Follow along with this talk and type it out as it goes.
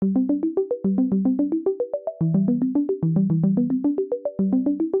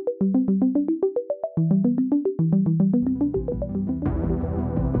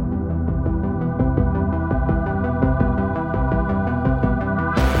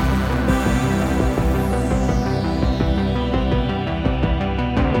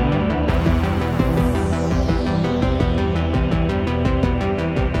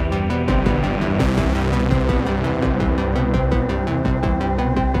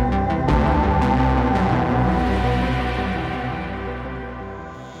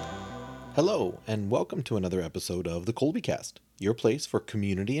Hello, and welcome to another episode of the Colby Cast, your place for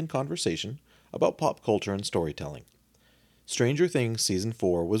community and conversation about pop culture and storytelling. Stranger Things Season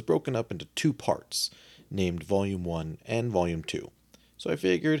 4 was broken up into two parts, named Volume 1 and Volume 2. So I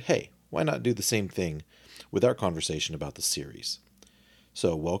figured, hey, why not do the same thing with our conversation about the series?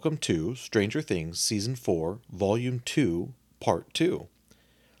 So welcome to Stranger Things Season 4, Volume 2, Part 2.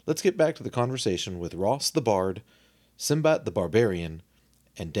 Let's get back to the conversation with Ross the Bard, Simbat the Barbarian,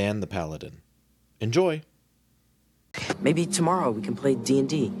 and Dan the Paladin. Enjoy! Maybe tomorrow we can play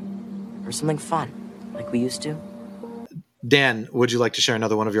D&D or something fun, like we used to. Dan, would you like to share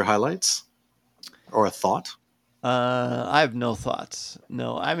another one of your highlights? Or a thought? I have no thoughts.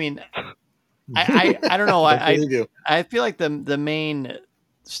 No, I mean, I don't know. I feel like the main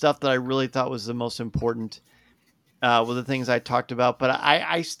stuff that I really thought was the most important were the things I talked about. But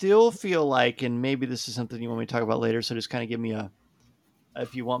I still feel like, and maybe this is something you want me to talk about later, so just kind of give me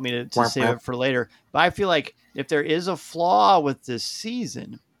if you want me to save it for later. But I feel like if there is a flaw with this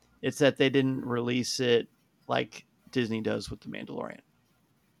season, it's that they didn't release it like Disney does with The Mandalorian.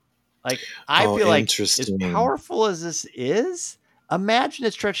 Like, I feel like as powerful as this is, imagine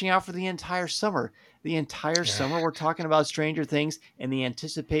it stretching out for the entire summer. The entire summer we're talking about Stranger Things, and the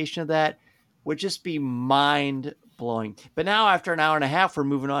anticipation of that would just be mind blowing. But now after an hour and a half, we're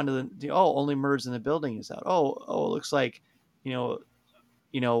moving on to the Only Murders in the Building is out. It looks like,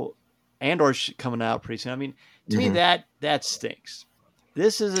 Andor's coming out pretty soon. I mean, to me, that stinks.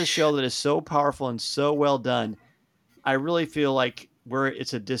 This is a show that is so powerful and so well done. I really feel like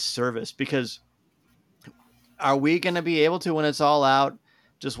it's a disservice, because are we going to be able to, when it's all out,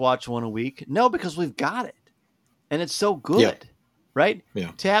 just watch one a week? No, because we've got it, and it's so good, right?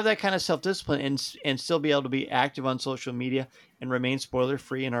 Yeah. To have that kind of self-discipline and still be able to be active on social media and remain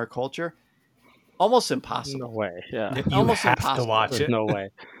spoiler-free in our culture, almost impossible. No way. Yeah, you almost have impossible to watch There's it. no way.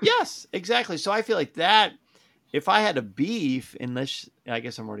 Yes, exactly. So I feel like that, if I had a beef, unless I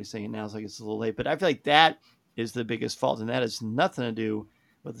guess I'm already saying it now, it's like it's a little late, but I feel like that is the biggest fault, and that has nothing to do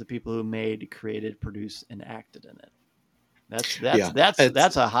with the people who made, created, produced, and acted in it.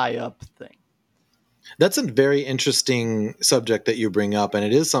 That's a high up thing. That's a very interesting subject that you bring up, and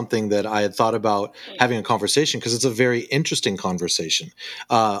it is something that I had thought about having a conversation, because it's a very interesting conversation.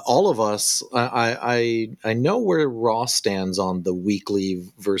 All of us, I know where Ross stands on the weekly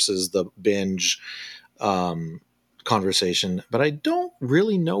versus the binge conversation, but I don't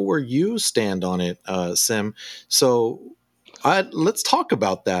really know where you stand on it, Sim. So let's talk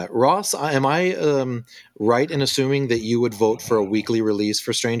about that. Ross, am I right in assuming that you would vote for a weekly release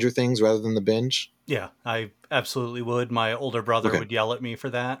for Stranger Things rather than the binge? Yeah, I absolutely would. My older brother would yell at me for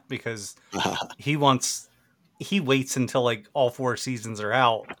that, because he waits until like all 4 seasons are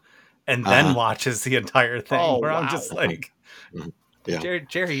out and then watches the entire thing. I'm just like, yeah.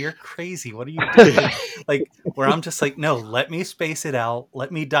 Jerry, you're crazy. What are you doing? Like, where I'm just like, no, let me space it out.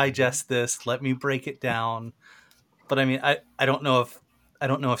 Let me digest this. Let me break it down. But I mean, I don't know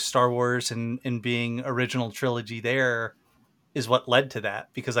if Star Wars and being original trilogy there is what led to that,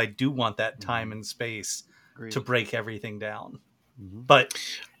 because I do want that time and space to break everything down. Mm-hmm. But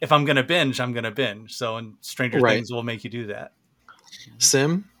if I'm going to binge, I'm going to binge. So, and Stranger Things will make you do that.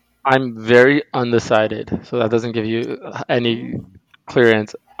 Sim? I'm very undecided, so that doesn't give you any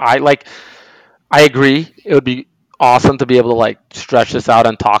clearance. I agree. It would be awesome to be able to like stretch this out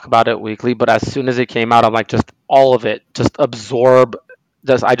and talk about it weekly. But as soon as it came out, I'm like, just all of it, just absorb.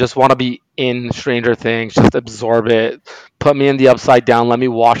 I just want to be in Stranger Things. Just absorb it. Put me in the upside down. Let me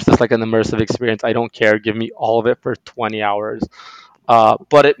watch this like an immersive experience. I don't care. Give me all of it for 20 hours.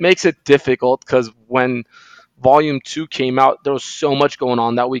 But it makes it difficult, because when Volume 2 came out, there was so much going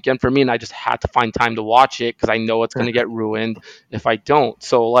on that weekend for me, and I just had to find time to watch it, because I know it's going to get ruined if I don't.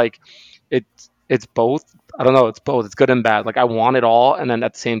 So like, it's both. I don't know. It's both. It's good and bad. Like, I want it all, and then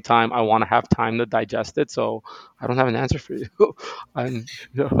at the same time, I want to have time to digest it. So I don't have an answer for you.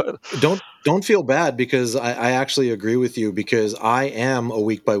 Don't feel bad, because I actually agree with you, because I am a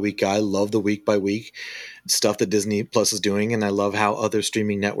week by week guy. I love the week by week stuff that Disney Plus is doing, and I love how other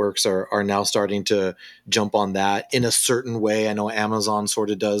streaming networks are now starting to jump on that in a certain way. I know Amazon sort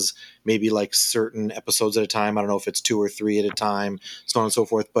of does maybe like certain episodes at a time. I don't know if it's 2 or 3 at a time, so on and so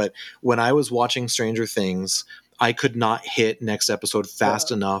forth. But when I was watching Stranger Things, I could not hit next episode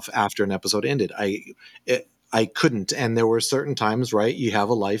fast enough after an episode ended. I couldn't. And there were certain times, right? You have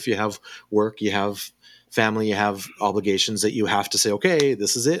a life, you have work, you have family, you have obligations that you have to say, okay,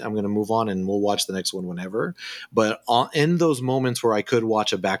 this is it. I'm going to move on and we'll watch the next one whenever. But in those moments where I could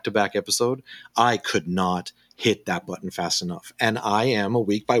watch a back-to-back episode, I could not hit that button fast enough. And I am a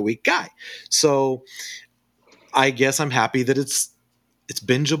week by week guy. So I guess I'm happy that it's it's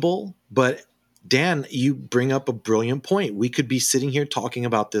bingeable, but Dan, you bring up a brilliant point. We could be sitting here talking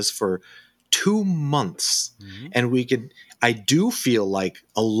about this for 2 months, and I do feel like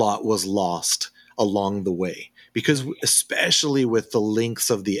a lot was lost along the way, because especially with the lengths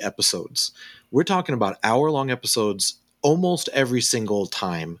of the episodes, we're talking about hour-long episodes almost every single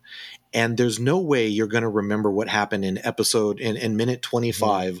time. And there's no way you're going to remember what happened in minute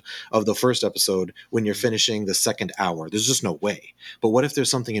 25 of the first episode when you're finishing the second hour. There's just no way. But what if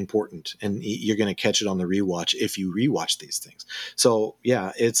there's something important and you're going to catch it on the rewatch if you rewatch these things? So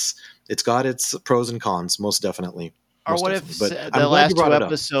yeah, it's got its pros and cons, most definitely. Or what if the last 2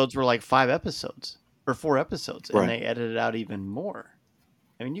 episodes were like 5 episodes or 4 episodes, and they edited out even more?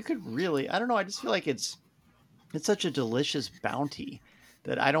 I mean, you could really, I don't know. I just feel like it's such a delicious bounty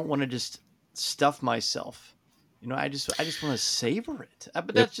that I don't want to just stuff myself. I just want to savor it.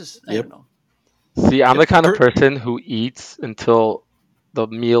 But that's just, I don't know. See, I'm the kind of person who eats until the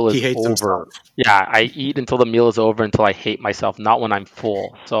meal is over. Himself. Yeah, I eat until the meal is over, until I hate myself, not when I'm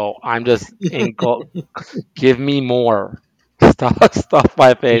full. So I'm just give me more. Stuff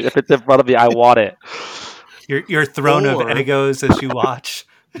my face. If it's in front of me, I want it. Your throne of Eggos as you watch.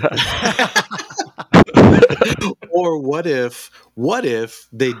 Or what if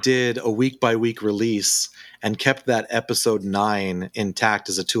they did a week-by-week release and kept that episode 9 intact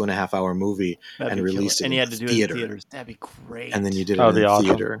as a 2.5-hour movie and released it and you had to do it in theaters? That'd be great. And then you did it in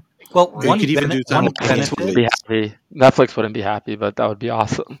theater. Well, one could even do one benefit. Be happy. Netflix wouldn't be happy, but that would be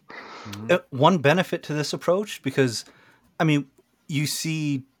awesome. One benefit to this approach, because, I mean, you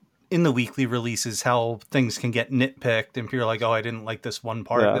see in the weekly releases how things can get nitpicked, and people are like, "Oh, I didn't like this one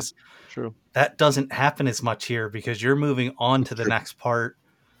part." Yeah, true. That doesn't happen as much here because you're moving on to the next part.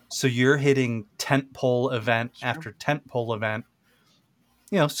 So you're hitting tentpole event after tentpole event.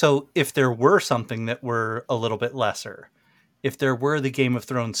 So if there were something that were a little bit lesser, if there were the Game of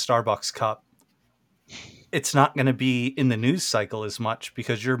Thrones Starbucks Cup, it's not going to be in the news cycle as much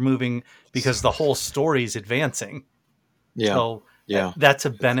because you're moving, because the whole story is advancing. Yeah. So that's a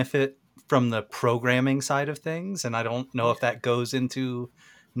benefit from the programming side of things. And I don't know if that goes into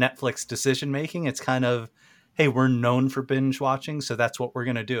Netflix decision making. It's kind of, hey, we're known for binge watching, so that's what we're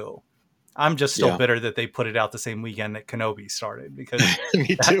going to do. I'm just still bitter that they put it out the same weekend that Kenobi started, because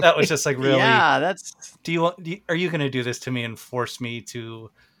that was just like, really? Yeah, that's. Are you going to do this to me and force me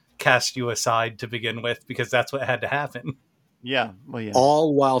to cast you aside to begin with? Because that's what had to happen. Yeah, well, yeah.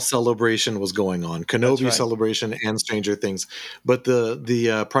 All while Celebration was going on, Kenobi Celebration and Stranger Things. But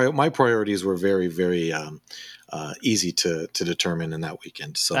my priorities were very, very easy to determine in that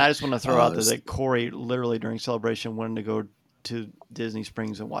weekend. So and I just want to throw out there that Corey literally during Celebration wanted to go to Disney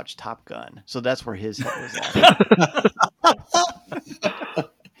Springs and watch Top Gun. So that's where his head was at.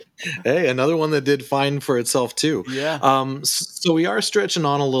 Hey, another one that did fine for itself too. Yeah. So we are stretching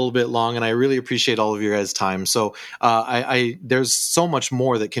on a little bit long, and I really appreciate all of your guys' time. So there's so much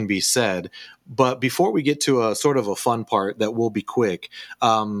more that can be said, but before we get to a sort of a fun part that will be quick,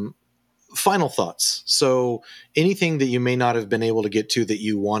 final thoughts. So anything that you may not have been able to get to that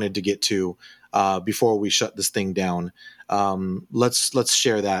you wanted to get to before we shut this thing down, let's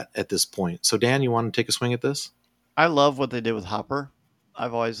share that at this point. So Dan, you want to take a swing at this? I love what they did with Hopper.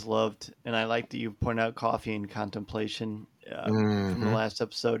 I've always loved, and I like that you point out Coffee and Contemplation from the last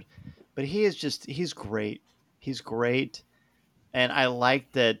episode. But he's great. He's great. And I like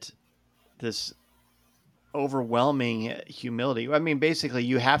that this overwhelming humility. I mean, basically,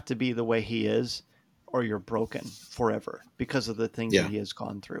 you have to be the way he is or you're broken forever because of the things that he has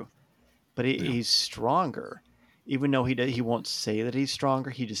gone through. But he's stronger. Even though he won't say that he's stronger,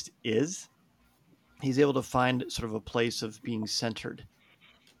 he just is. He's able to find sort of a place of being centered.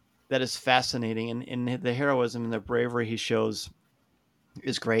 That is fascinating, and the heroism and the bravery he shows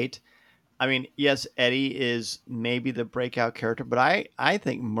is great. I mean, yes, Eddie is maybe the breakout character, but I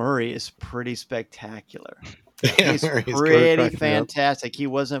think Murray is pretty spectacular. He's pretty fantastic. He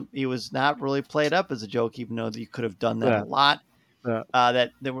was not really played up as a joke, even though you could have done that a lot.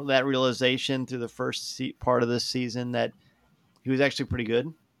 That realization through the first part of this season that he was actually pretty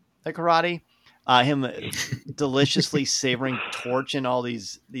good at karate. Him deliciously savoring torching all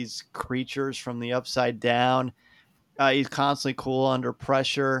these creatures from the upside down. He's constantly cool under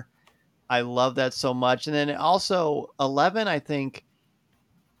pressure. I love that so much. And then also 11, I think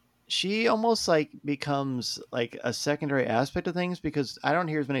she almost like becomes like a secondary aspect of things because I don't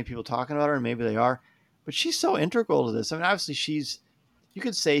hear as many people talking about her, and maybe they are, but she's so integral to this. I mean, obviously you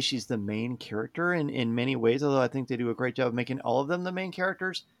could say she's the main character in many ways, although I think they do a great job of making all of them the main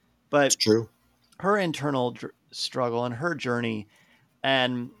characters. But it's true. Her internal struggle and her journey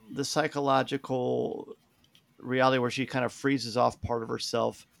and the psychological reality where she kind of freezes off part of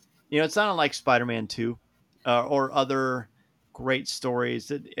herself. It's not unlike Spider-Man 2 or other great stories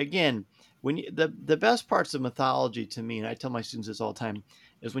that, again, the best parts of mythology to me, and I tell my students this all the time,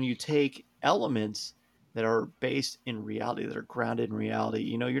 is when you take elements that are based in reality, that are grounded in reality.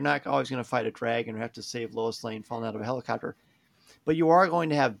 You're not always going to fight a dragon or have to save Lois Lane falling out of a helicopter, but you are going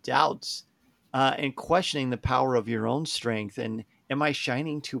to have doubts and questioning the power of your own strength. And am I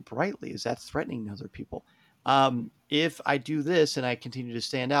shining too brightly? Is that threatening other people? If I do this and I continue to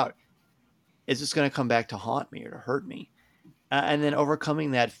stand out, is this going to come back to haunt me or to hurt me? And then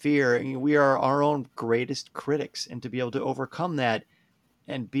overcoming that fear, we are our own greatest critics. And to be able to overcome that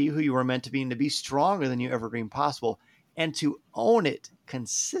and be who you were meant to be and to be stronger than you ever dreamed possible and to own it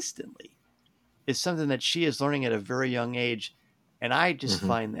consistently is something that she is learning at a very young age. And I just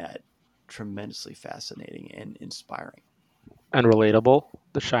find that tremendously fascinating and inspiring. And relatable,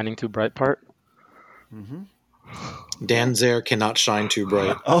 the shining too bright part. Mm-hmm. Dan Zare cannot shine too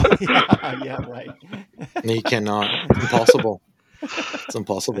bright. Oh, yeah, right. He cannot. It's impossible. It's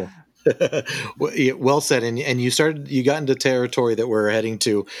impossible. Well said. And you got into territory that we're heading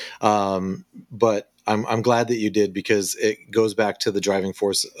to. But I'm glad that you did, because it goes back to the driving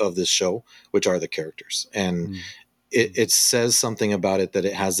force of this show, which are the characters. And it says something about it, that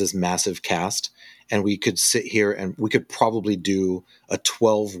it has this massive cast, and we could sit here and we could probably do a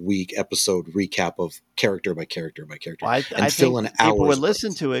 12-week episode recap of character by character by character, I fill think an hour. People would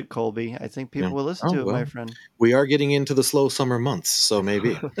listen to it, Colby. I think people would listen to it, my friend. We are getting into the slow summer months, so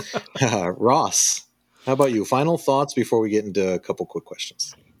maybe. Ross, how about you? Final thoughts before we get into a couple quick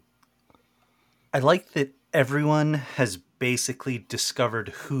questions. I like that everyone has basically discovered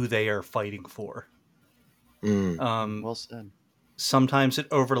who they are fighting for. Well said. Sometimes it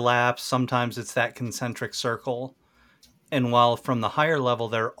overlaps, sometimes it's that concentric circle. And while from the higher level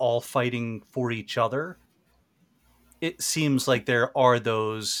they're all fighting for each other, it seems like there are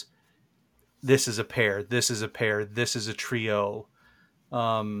those, this is a pair, this is a pair, this is a trio.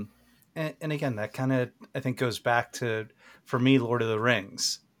 And again, that kind of, I think, goes back to, for me, Lord of the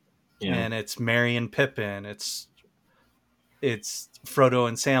Rings. Yeah. And it's Merry and Pippin, it's Frodo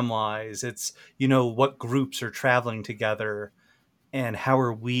and Samwise, it's, what groups are traveling together and how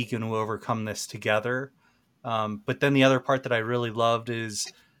are we going to overcome this together. But then the other part that I really loved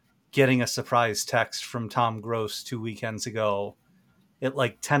is getting a surprise text from Tom Gross 2 weekends ago at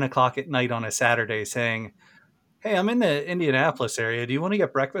like 10 o'clock at night on a Saturday saying, "Hey, I'm in the Indianapolis area. Do you want to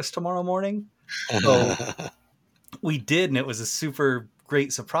get breakfast tomorrow morning?" So we did, and it was a super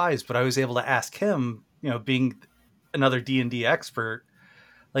great surprise. But I was able to ask him, being another D&D expert,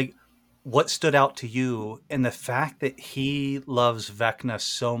 like, what stood out to you? And the fact that he loves Vecna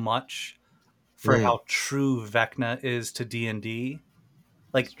so much for how true Vecna is to D&D,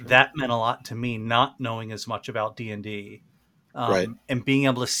 like, that meant a lot to me, not knowing as much about D&D. Right. And being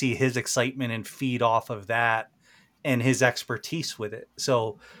able to see his excitement and feed off of that and his expertise with it.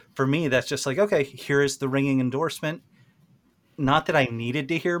 So for me, that's just like, okay, here is the ringing endorsement. Not that I needed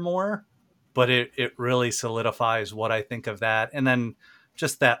to hear more, but it really solidifies what I think of that. And then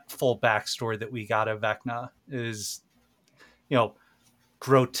just that full backstory that we got of Vecna is,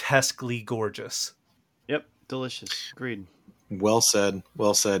 grotesquely gorgeous. Yep. Delicious. Agreed. Well said.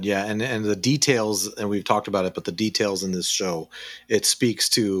 Well said. Yeah. And the details, and we've talked about it, but the details in this show, it speaks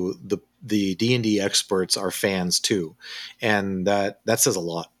to the D&D experts are fans too. And that says a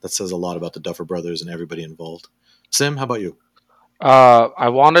lot. That says a lot about the Duffer Brothers and everybody involved. Sim, how about you? I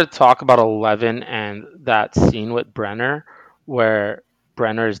wanted to talk about 11 and that scene with Brenner where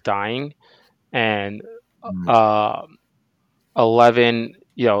Brenner is dying and 11,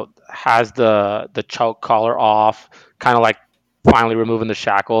 has the choke collar off, kind of like finally removing the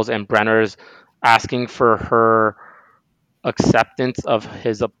shackles, and Brenner's asking for her acceptance of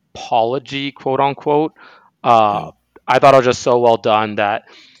his apology, quote unquote. I thought it was just so well done that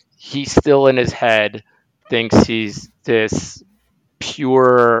he still in his head thinks he's this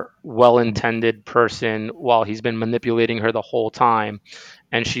pure, well-intended person while he's been manipulating her the whole time.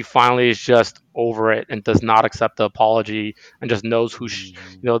 And she finally is just over it and does not accept the apology and just knows who she,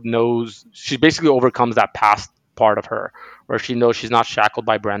 knows. She basically overcomes that past part of her where she knows she's not shackled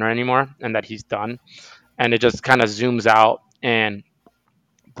by Brenner anymore and that he's done. And it just kind of zooms out and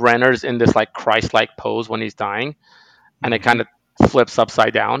Brenner's in this like Christ-like pose when he's dying, and it kind of flips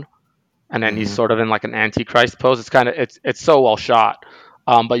upside down, and then he's sort of in like an antichrist pose. It's so well shot,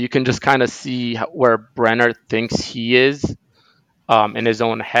 but you can just kind of see where Brenner thinks he is in his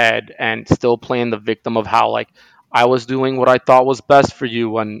own head, and still playing the victim of how like I was doing what I thought was best for you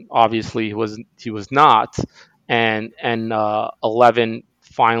when obviously he was not, and 11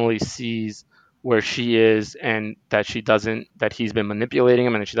 finally sees where she is, and that he's been manipulating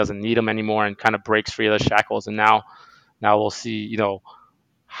him, and that she doesn't need him anymore, and kind of breaks free of the shackles. And now we'll see,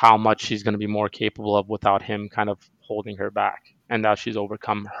 how much she's going to be more capable of without him kind of holding her back, and now she's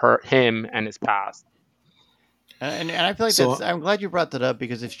overcome him and his past. And I feel like I'm glad you brought that up,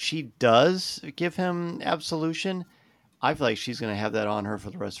 because if she does give him absolution, I feel like she's going to have that on her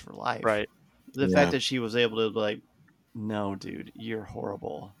for the rest of her life. Right. The fact that she was able to be like, no, dude, you're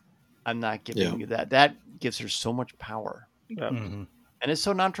horrible. I'm not giving you that. That gives her so much power. Yeah. And it's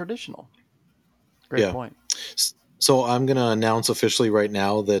so non-traditional. Great point. So I'm going to announce officially right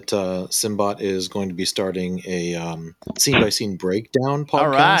now that Simbot is going to be starting a scene-by-scene breakdown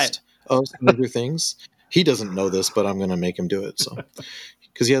podcast of Stranger Things. He doesn't know this, but I'm going to make him do it. So,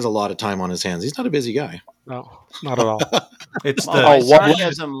 because he has a lot of time on his hands. He's not a busy guy. No, not at all. It's my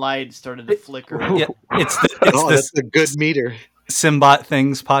sarcasm light started to flicker. Yeah, that's a good meter. Simbot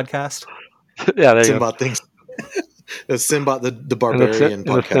Things podcast. Yeah, there you Simbot go. Things. That's Simbot the Barbarian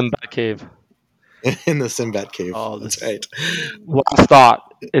podcast. In the Simbat cave. In the Simbat cave. Oh, that's right. Last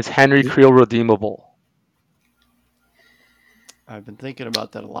thought: is Henry Creel redeemable? I've been thinking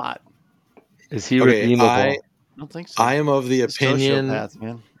about that a lot. Is he redeemable? I don't think so. I am of the opinion. Sociopath,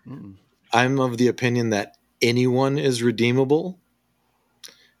 man. I'm of the opinion that anyone is redeemable,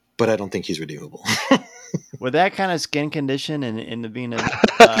 but I don't think he's redeemable. With that kind of skin condition and being a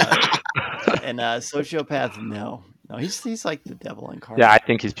sociopath, no, he's like the devil incarnate. Yeah, I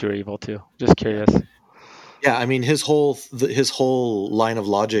think he's pure evil too. Just curious. Yeah, I mean his whole line of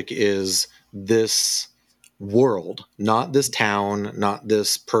logic is this world, not this town, not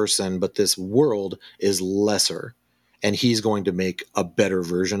this person, but this world is lesser, and he's going to make a better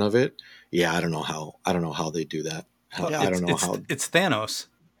version of it. Yeah, I don't know how they do that. I don't know how. It's Thanos.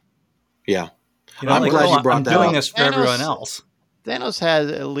 Yeah. I'm glad you brought that up. I'm doing this for everyone else. Thanos has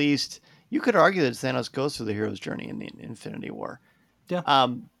at least, you could argue that Thanos goes through the hero's journey in the Infinity War. Yeah.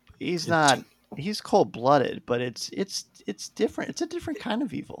 He's cold-blooded, but it's different. It's a different kind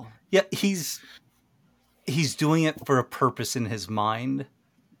of evil. Yeah, he's doing it for a purpose in his mind.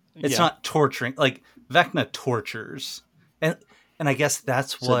 It's not torturing. Like Vecna tortures. And I guess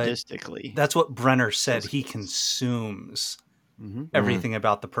that's what sadistically. That's what Brenner said. He consumes everything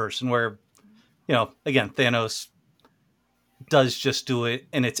about the person. Where, again, Thanos does just do it,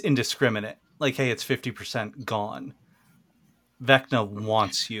 and it's indiscriminate. Like, hey, it's 50% gone. Vecna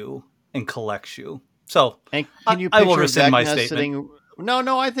wants you and collects you. So and can you I will rescind my statement.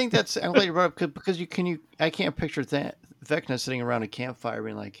 No, I think that's. I'm glad you brought up because I can't picture Vecna sitting around a campfire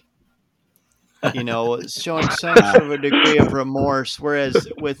being like, showing some sort of a degree of remorse. Whereas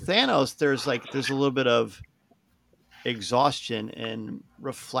with Thanos, there's a little bit of exhaustion and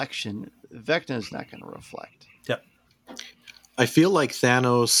reflection. Vecna is not going to reflect. Yep. I feel like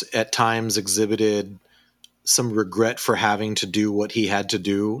Thanos at times exhibited some regret for having to do what he had to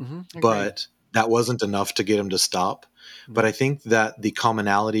do, but that wasn't enough to get him to stop. But I think that the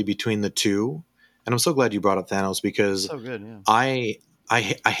commonality between the two, and I'm so glad you brought up Thanos because so good, yeah. I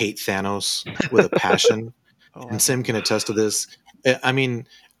hate Thanos with a passion, and Sim can attest to this. I mean,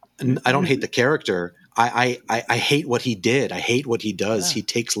 I don't hate the character. I hate what he did. I hate what he does. Yeah. He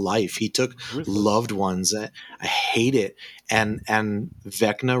takes life. He took loved ones. I hate it. And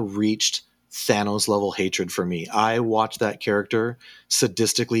Vecna reached Thanos level hatred for me. I watched that character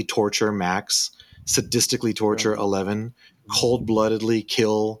sadistically torture Max, sadistically torture 11, cold-bloodedly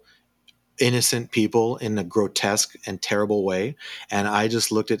kill innocent people in a grotesque and terrible way. And I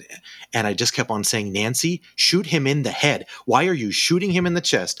just looked at, and I just kept on saying, Nancy, shoot him in the head. Why are you shooting him in the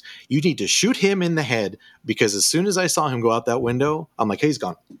chest? You need to shoot him in the head, because as soon as I saw him go out that window, I'm like, hey, he's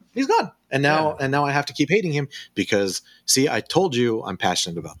gone. He's gone. And now I have to keep hating him because, see, I told you I'm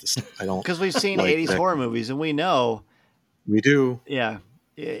passionate about this stuff. I don't, because we've seen 80s horror movies and we know. We do. Yeah.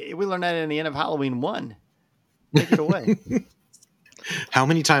 We learned that in the end of Halloween 1. Take it away. How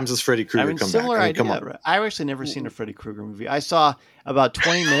many times has Freddy Krueger come back? Idea. Come on. I've actually never seen a Freddy Krueger movie. I saw about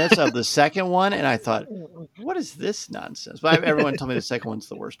 20 minutes of the second one, and I thought, what is this nonsense? But everyone told me the second one's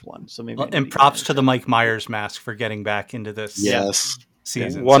the worst one. So maybe. And props to the Mike Myers mask for getting back into this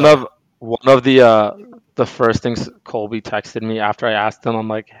season. One of the first things Colby texted me after I asked him, I'm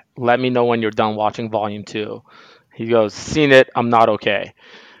like, let me know when you're done watching Volume 2. He goes, seen it, I'm not okay.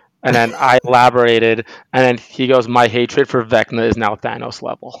 And then I elaborated, and then he goes, my hatred for Vecna is now Thanos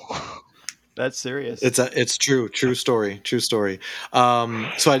level. That's serious. It's true story.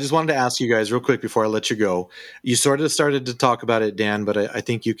 So I just wanted to ask you guys real quick before I let you go. You sort of started to talk about it, Dan, but I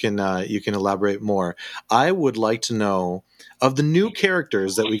think you can elaborate more. I would like to know of the new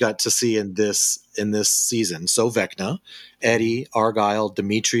characters that we got to see in this season. So Vecna, Eddie, Argyle,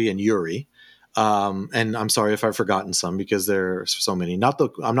 Dimitri, and Yuri. And I'm sorry if I've forgotten some because there are so many.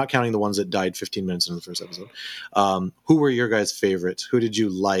 I'm not counting the ones that died 15 minutes into the first episode. Who were your guys' favorites? Who did you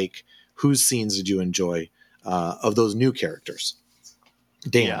like? Whose scenes did you enjoy of those new characters?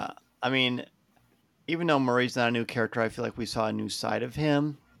 Dan. Yeah, I mean, even though Murray's not a new character, I feel like we saw a new side of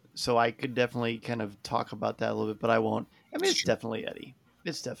him. So I could definitely kind of talk about that a little bit, but I won't. I mean, it's definitely Eddie.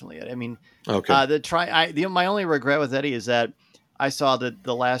 It's definitely Eddie. I mean, okay. My only regret with Eddie is that I saw that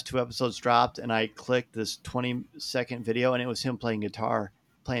the last 2 episodes dropped, and I clicked this 20-second video, and it was him playing guitar,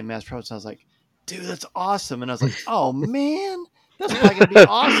 playing Mass Pro. And I was like, dude, that's awesome. And I was like, oh man, that's probably gonna be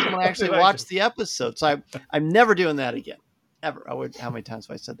awesome when I actually watch the episode. So I'm never doing that again, ever. How many times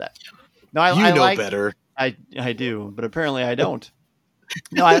have I said that? No, I know better. I do, but apparently I don't.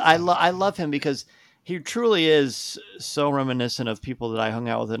 No, I love him because he truly is so reminiscent of people that I hung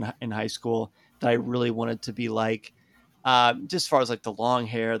out with in high school that I really wanted to be like. Just as far as like the long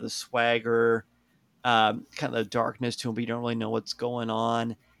hair, the swagger, kind of the darkness to him, but you don't really know what's going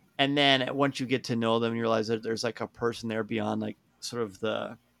on. And then once you get to know them, you realize that there's like a person there beyond like sort of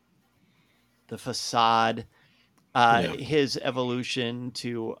the facade. His evolution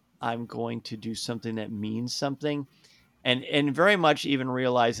to I'm going to do something that means something, and very much even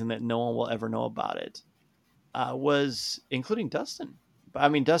realizing that no one will ever know about it, was including Dustin. I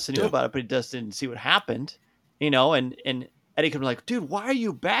mean, Dustin knew about it, but he just didn't see what happened, and Eddie could be like, dude, why are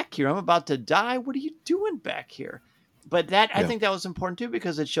you back here? I'm about to die. What are you doing back here? But I think that was important too,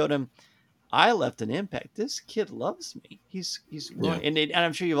 because it showed him, I left an impact. This kid loves me. He's and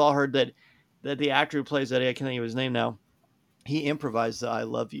I'm sure you've all heard that the actor who plays Eddie, I can't think of his name now, he improvised the "I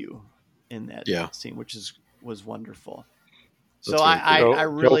love you" in that scene, which was wonderful. So I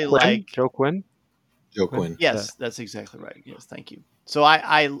really like Joe Quinn. Joe Quinn. Yes, that's exactly right. Yes, thank you. So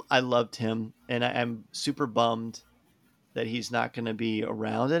I loved him, and I'm super bummed that he's not going to be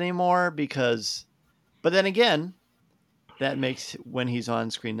around anymore but then again, that makes when he's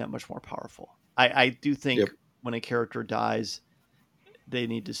on screen that much more powerful. I do think when a character dies, they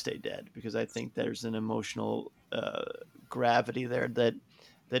need to stay dead, because I think there's an emotional gravity there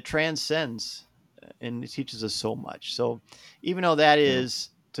that transcends and it teaches us so much. So even though that is,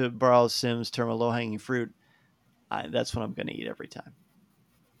 to borrow Sim's term, a low-hanging fruit, that's what I'm going to eat every time.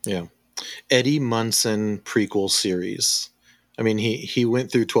 Yeah. Eddie Munson prequel series. I mean, he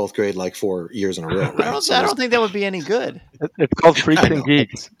went through 12th grade like 4 years in a row. Right? I don't think that would be any good. It's called Freaks and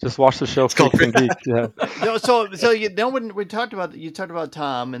Geeks. Just watch the show Freaks and Geeks. Yeah. No, when we talked about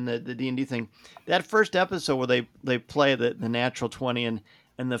Tom and the D&D thing, that first episode where they play the natural 20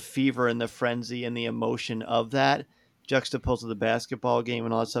 and the fever and the frenzy and the emotion of that juxtaposed to the basketball game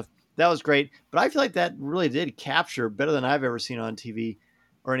and all that stuff, that was great. But I feel like that really did capture, better than I've ever seen on TV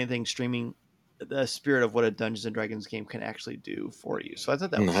or anything streaming, the spirit of what a Dungeons and Dragons game can actually do for you. So I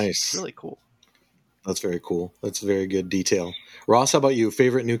thought that was really cool. That's very cool. That's very good detail. Ross, how about you?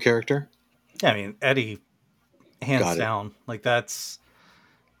 Favorite new character? Yeah, I mean, Eddie, hands down. Like, that's,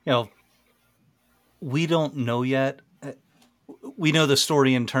 we don't know yet. We know the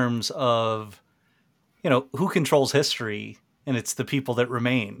story in terms of, who controls history, and it's the people that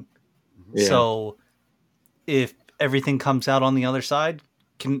remain. Yeah. So if everything comes out on the other side,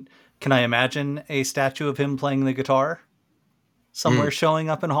 can I imagine a statue of him playing the guitar somewhere showing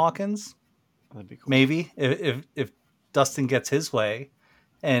up in Hawkins? That'd be cool. Maybe if Dustin gets his way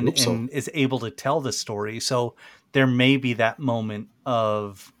and is able to tell the story. So there may be that moment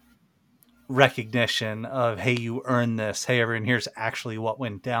of recognition of, hey, you earned this. Hey, everyone, here's actually what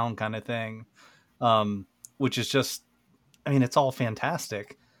went down, kind of thing. Which is just, I mean, it's all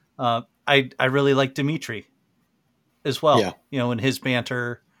fantastic. I really like Dimitri as well. Yeah. In his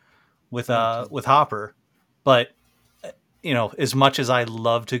banter with Hopper, but as much as I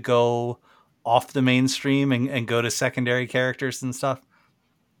love to go off the mainstream and go to secondary characters and stuff,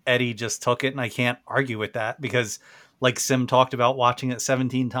 Eddie just took it, and I can't argue with that, because like Sim talked about watching it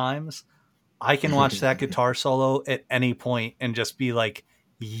 17 times, I can watch that guitar solo at any point and just be like,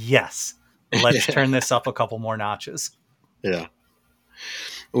 yes, let's turn this up a couple more notches. Yeah.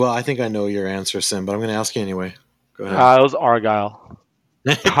 Well, I think I know your answer, Sim, but I'm going to ask you anyway. Go ahead. It was Argyle.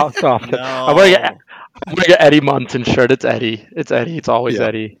 I'm gonna get Eddie Munson shirt. It's Eddie. It's always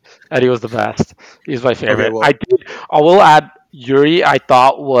Eddie. Eddie was the best. He's my favorite. Okay, I will add Yuri. I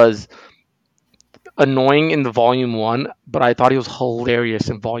thought was annoying in the volume 1, but I thought he was hilarious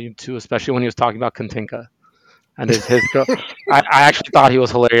in volume 2, especially when he was talking about Katinka and his girl. I actually thought he was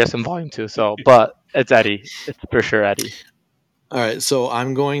hilarious in volume 2. So, but it's Eddie. It's for sure Eddie. All right, so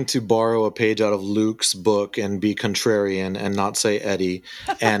I'm going to borrow a page out of Luke's book and be contrarian and not say Eddie.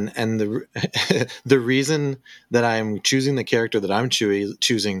 And the reason that I'm choosing the character that I'm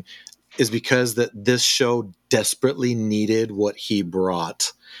choosing, is because that this show desperately needed what he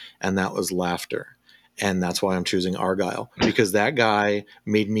brought, and that was laughter. And that's why I'm choosing Argyle, because that guy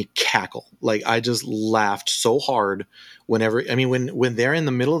made me cackle. Like, I just laughed so hard whenever, I mean, when they're in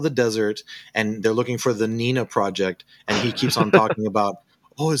the middle of the desert and they're looking for the Nina project, and he keeps on talking about,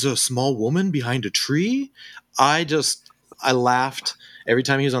 oh, is there a small woman behind a tree? I laughed every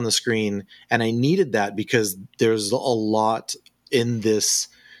time he was on the screen, and I needed that because there's a lot in this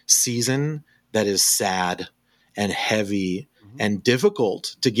season that is sad and heavy and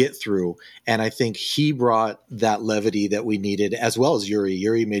difficult to get through. And I think he brought that levity that we needed, as well as Yuri.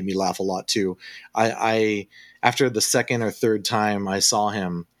 Yuri made me laugh a lot too. I after the second or third time I saw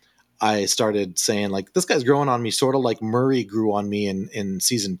him, I started saying, like, this guy's growing on me, sort of like Murray grew on me in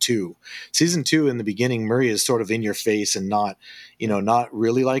season 2. Season 2, in the beginning, Murray is sort of in your face and not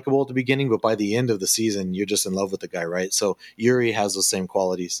really likable at the beginning, but by the end of the season, you're just in love with the guy, right? So Yuri has those same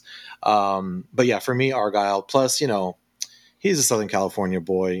qualities. But yeah, for me, Argyle. Plus, he's a Southern California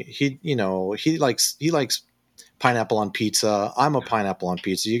boy. He likes pineapple on pizza. I'm a pineapple on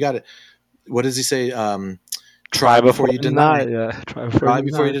pizza. You got it. What does he say? Try before you deny. Yeah, try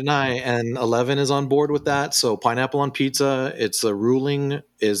before you deny. And 11 is on board with that. So pineapple on pizza, it's a ruling,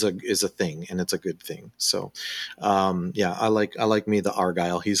 is a thing, and it's a good thing. So yeah, I like me the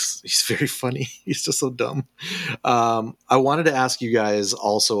Argyle. He's very funny. He's just so dumb. I wanted to ask you guys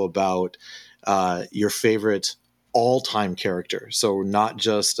also about your favorite all-time character. So not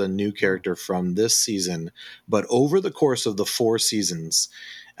just a new character from this season, but over the course of the 4 seasons.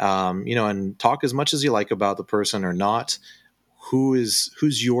 And talk as much as you like about the person or not. Who's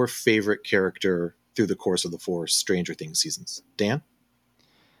your favorite character through the course of the 4 Stranger Things seasons? Dan?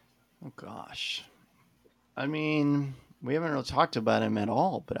 Oh gosh, I mean, we haven't really talked about him at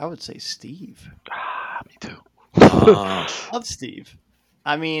all, but I would say Steve. Me too. Love Steve.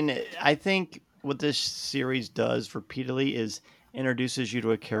 I mean, I think what this series does repeatedly is introduces you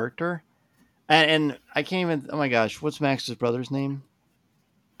to a character, and I can't even. Oh my gosh, what's Max's brother's name?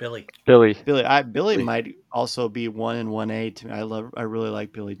 Billy. Billy might also be 1 and 1A to me. I really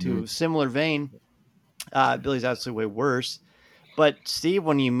like Billy too. Mm-hmm. Similar vein. Billy's absolutely way worse. But Steve,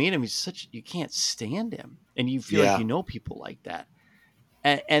 when you meet him, you can't stand him. And you feel like you know people like that.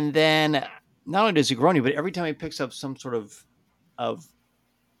 And then not only does he grow on you, but every time he picks up some sort of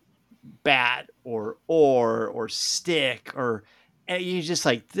bat or stick, and you're just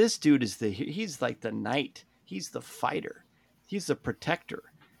like, this dude he's like the knight. He's the fighter. He's the protector.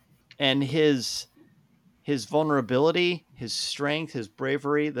 And his vulnerability, his strength, his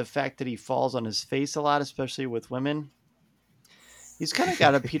bravery, the fact that he falls on his face a lot, especially with women. He's kind of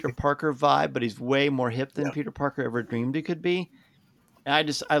got a Peter Parker vibe, but he's way more hip than Peter Parker ever dreamed he could be.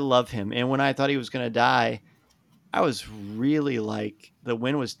 And I love him. And when I thought he was going to die, I was really like, the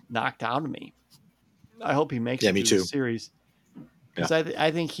wind was knocked out of me. I hope he makes it through the series. Because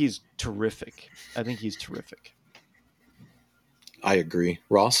I think he's terrific. I agree.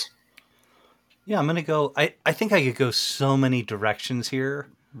 Ross? Yeah, I'm going to go. I think I could go so many directions here.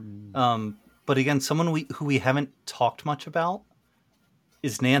 But again, someone who we haven't talked much about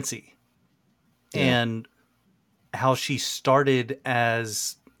is Nancy. Yeah. And how she started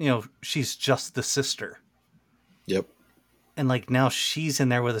as, she's just the sister. Yep. And like now she's in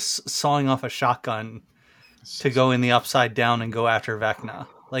there with sawing off a shotgun to go in the Upside Down and go after Vecna.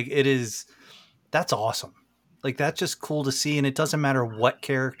 Like that's awesome. Like that's just cool to see. And it doesn't matter what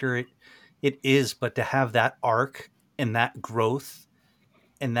character it is, but to have that arc and that growth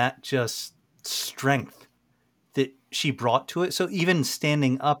and that just strength that she brought to it. So even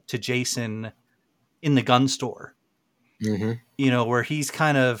standing up to Jason in the gun store, where he's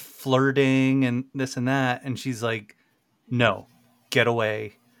kind of flirting and this and that, and she's like, no, get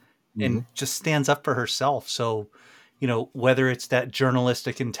away, and just stands up for herself. So, whether it's that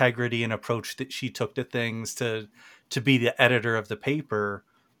journalistic integrity and approach that she took to things to be the editor of the paper,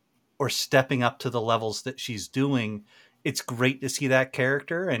 or stepping up to the levels that she's doing, it's great to see that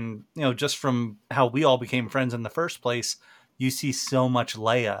character. And, just from how we all became friends in the first place, you see so much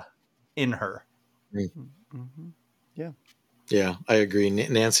Leia in her. Yeah. Yeah, I agree.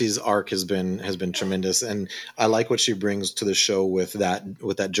 Nancy's arc has been tremendous, and I like what she brings to the show with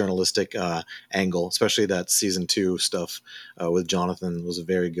that journalistic angle, especially that season 2 stuff with Jonathan was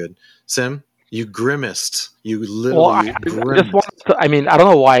very good. Sim, you grimaced. You literally grimaced. I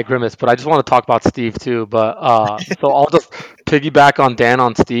don't know why I grimaced, but I just want to talk about Steve too. But so I'll just piggyback on Dan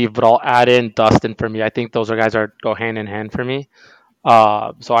on Steve, but I'll add in Dustin for me. I think those guys go hand in hand for me.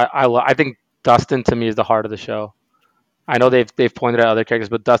 So I think Dustin to me is the heart of the show. I know they've pointed out other characters,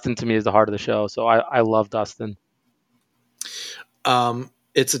 but Dustin to me is the heart of the show. So I love Dustin.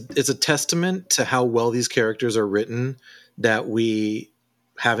 it's a testament to how well these characters are written that we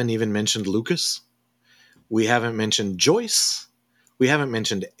haven't even mentioned Lucas. We haven't mentioned Joyce. We haven't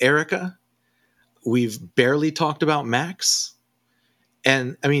mentioned Erica. We've barely talked about Max.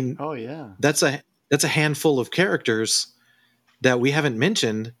 And I mean, oh yeah, that's a handful of characters that we haven't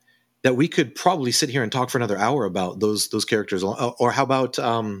mentioned that we could probably sit here and talk for another hour about those characters. Or how about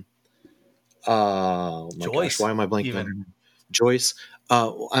oh my Joyce, gosh, why am I blanking even. on her name? Joyce.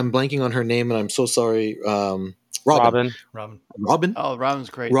 I'm blanking on her name, and I'm so sorry. Robin. Robin. Oh, Robin's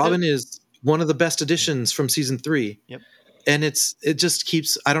great. Robin is one of the best additions from season 3. Yep. And it just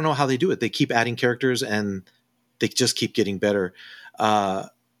keeps. I don't know how they do it. They keep adding characters, and they just keep getting better. I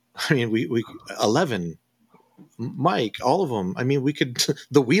mean, we 11. Mike, all of them. I mean, we could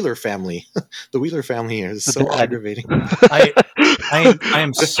the Wheeler family. The Wheeler family is so aggravating. I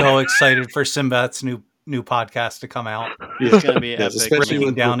am so excited for Simbat's new podcast to come out. It's going to be epic. Especially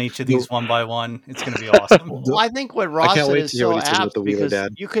Breaking down each of these one by one. It's going to be awesome. Well, I think what Ross said is so apt because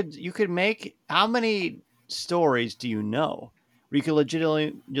dad. you could make, how many stories do you know where you could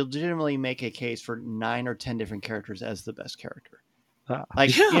legitimately make a case for 9 or 10 different characters as the best character?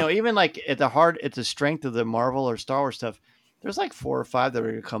 You know, even like at the strength of the Marvel or Star Wars stuff, there's like 4 or 5 that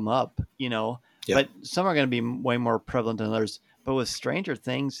are going to come up, you know, but some are going to be way more prevalent than others. But with Stranger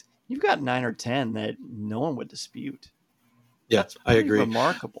Things, you've got 9 or 10 that no one would dispute. Yeah, I agree.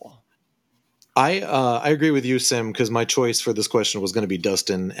 Remarkable. I agree with you, Sim, because my choice for this question was going to be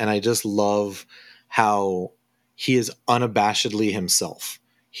Dustin, and I just love how he is unabashedly himself.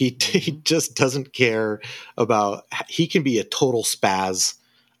 He just doesn't care about. He can be a total spaz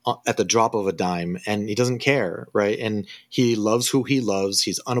at the drop of a dime, and he doesn't care, right? And he loves who he loves.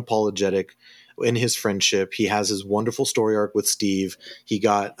 He's unapologetic in his friendship. He has his wonderful story arc with Steve. He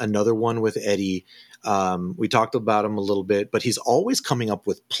got another one with Eddie. We talked about him a little bit, but he's always coming up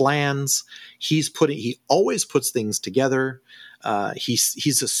with plans. He always puts things together.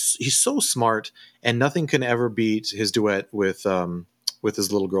 He's so smart, and nothing can ever beat his duet with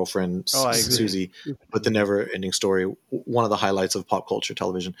his little girlfriend, Susie, with the never-ending story, one of the highlights of pop culture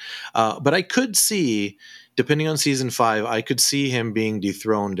television. But I could see, depending on season 5, I could see him being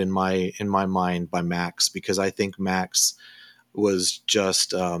dethroned in my mind by Max, because I think Max was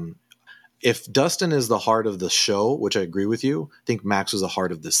just if Dustin is the heart of the show, which I agree with you, I think Max was the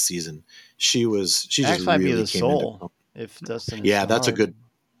heart of this season. She just might really be the came soul. into If Dustin, yeah, that's a good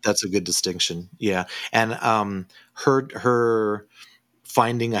distinction. Yeah, and her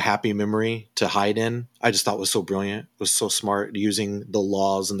finding a happy memory to hide in, I just thought was so brilliant. It was so smart, using the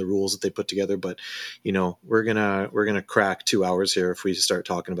laws and the rules that they put together. But you know, we're gonna crack 2 hours here if we start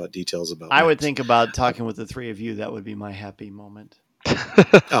talking about details about. I would think about talking with the 3 of you. That would be my happy moment.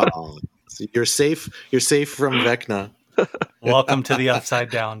 Oh, so you're safe. You're safe from Vecna. Welcome to the Upside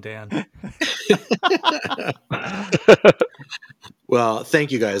Down, Dan. Well,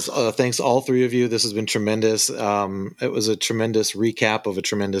 thank you guys. Thanks all 3 of you. This has been tremendous. It was a tremendous recap of a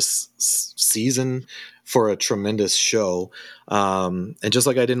tremendous season for a tremendous show. And just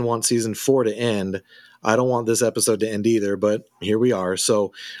like I didn't want season 4 to end, I don't want this episode to end either, but here we are.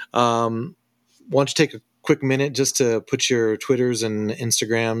 So why don't you take a quick minute just to put your Twitters and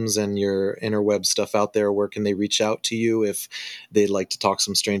Instagrams and your interweb stuff out there. Where can they reach out to you if they'd like to talk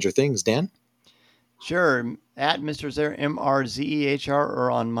some Stranger Things, Dan? Sure, at Mr. Zer, MRZEHR,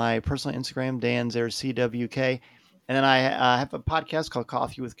 or on my personal Instagram, Dan Zer CWK. And then I have a podcast called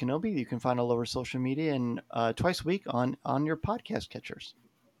Coffee with Kenobi that you can find all over social media and twice a week on your podcast catchers.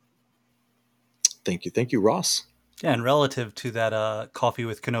 Thank you, Ross. Yeah, and relative to that Coffee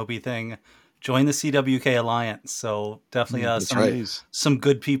with Kenobi thing, join the CWK Alliance. So definitely some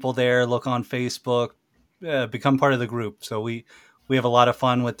good people there. Look on Facebook, become part of the group. So we have a lot of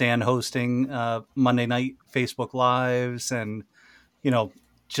fun with Dan hosting Monday night Facebook Lives, and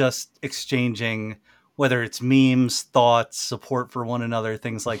just exchanging, whether it's memes, thoughts, support for one another,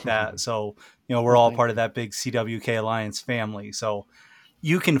 things like that. So we're all part of that big CWK Alliance family. So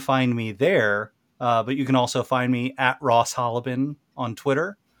you can find me there, but you can also find me at Ross Hollabin on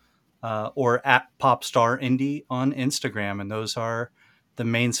Twitter. Or at Popstar Indie on Instagram. And those are the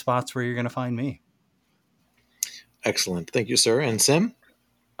main spots where you're going to find me. Excellent. Thank you, sir. And Sim?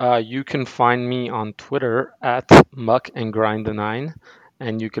 You can find me on Twitter at muckandgrind9,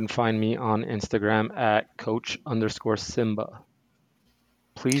 and you can find me on Instagram at coach_Simba.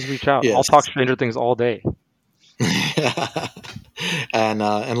 Please reach out. Yes. I'll talk Stranger Things all day.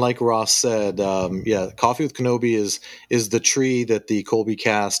 And like Ross said, Coffee with Kenobi is the tree that the Colby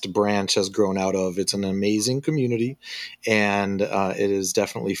Cast branch has grown out of. It's an amazing community, and it is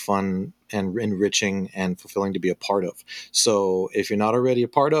definitely fun and enriching and fulfilling to be a part of. So if you're not already a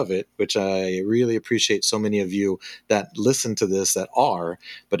part of it, which I really appreciate so many of you that listen to this that are,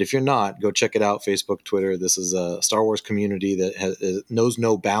 but if you're not, go check it out. Facebook, Twitter. This is a Star Wars community that knows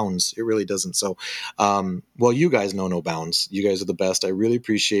no bounds. It really doesn't. So, well, you guys know no bounds. You guys are the best. I really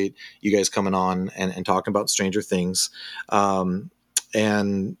appreciate you guys coming on and talking about Stranger Things. And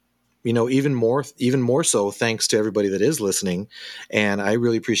even more so, thanks to everybody that is listening. And I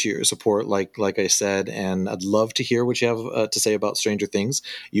really appreciate your support, like I said, and I'd love to hear what you have to say about Stranger Things.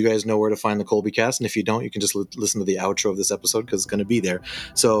 You guys know where to find the Colby Cast, and if you don't, you can just listen to the outro of this episode because it's going to be there.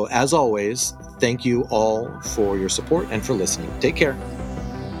 So as always, thank you all for your support and for listening. Take care.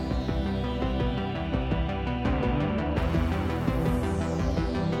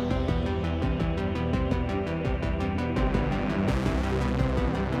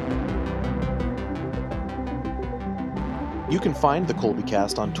 You can find The Colby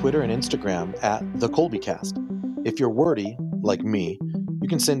Cast on Twitter and Instagram at The Colby Cast. If you're wordy, like me, you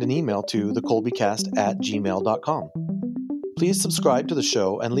can send an email to thecolbycast@gmail.com. Please subscribe to the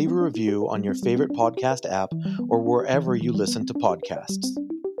show and leave a review on your favorite podcast app or wherever you listen to podcasts.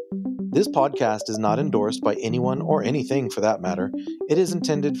 This podcast is not endorsed by anyone or anything for that matter. It is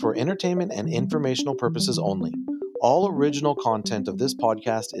intended for entertainment and informational purposes only. All original content of this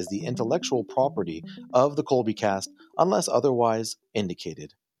podcast is the intellectual property of the Colby Cast, unless otherwise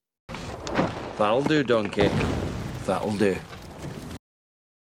indicated. That'll do, Donkey. That'll do.